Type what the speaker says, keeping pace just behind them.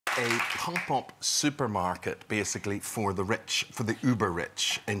a pop-up supermarket, basically, for the rich, for the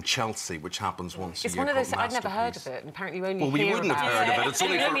uber-rich in Chelsea, which happens once a year. It's one of those... I'd never heard of it, and apparently you only we wouldn't have heard of it. It's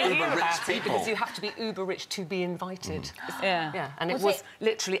only for uber-rich people. Because you have to be uber-rich to be invited. Yeah. And it was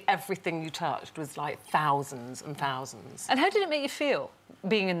literally everything you touched was, like, thousands and thousands. And how did it make you feel,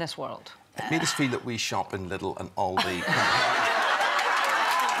 being in this world? It made us feel that we shop in Lidl and Aldi.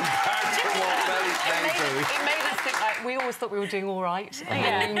 It made us think, like, we always thought we were doing all right. And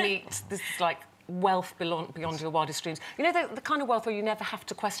then you meet this, like, wealth beyond your wildest dreams. You know, the kind of wealth where you never have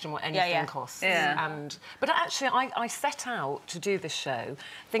to question what anything costs. But actually, I set out to do this show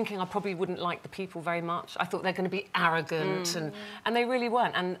thinking I probably wouldn't like the people very much. I thought they're going to be arrogant, and they really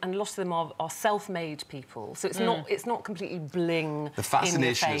weren't. And a lot of them are self-made people, so it's not completely bling. The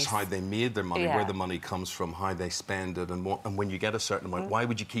fascination is how they made their money, where the money comes from, how they spend it, and when you get a certain amount, why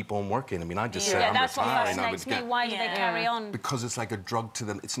would you keep on working? I mean, I just say I'm that's retiring. what fascinates me. Why do they carry on? Because it's like a drug to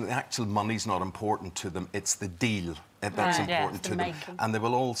them. It's the actual money's not important to them, it's the deal that's important to them. And they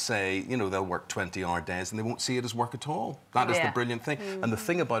will all say, you know, they'll work 20-hour days and they won't see it as work at all. That is the brilliant thing. And the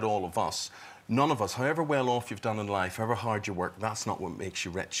thing about all of us, none of us, however well off you've done in life, however hard you work, that's not what makes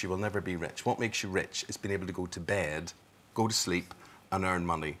you rich. You will never be rich. What makes you rich is being able to go to bed, go to sleep and earn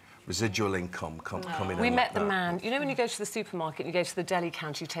money. Residual income coming in. We met the man... You know when you go to the supermarket and you go to the deli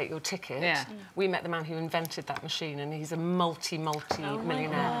counter, you take your ticket? Yeah. We met the man who invented that machine, and he's a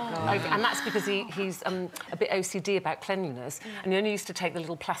multi-millionaire. And that's because he's a bit OCD about cleanliness, and he only used to take the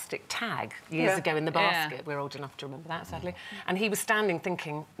little plastic tag years ago in the basket. We're old enough to remember that, sadly. And he was standing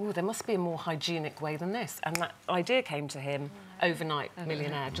thinking, oh, there must be a more hygienic way than this. And that idea came to him, overnight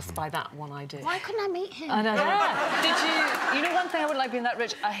millionaire, just by that one idea. Why couldn't I meet him? I know. Did you... You know one thing I would like being that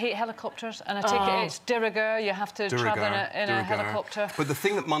rich? I hate helicopters, and I take it it's de rigueur. You have to travel in a helicopter. But the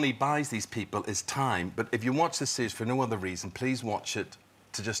thing that money buys these people is time. But if you watch this series for no other reason, please watch it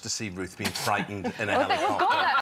to see Ruth being frightened in a helicopter.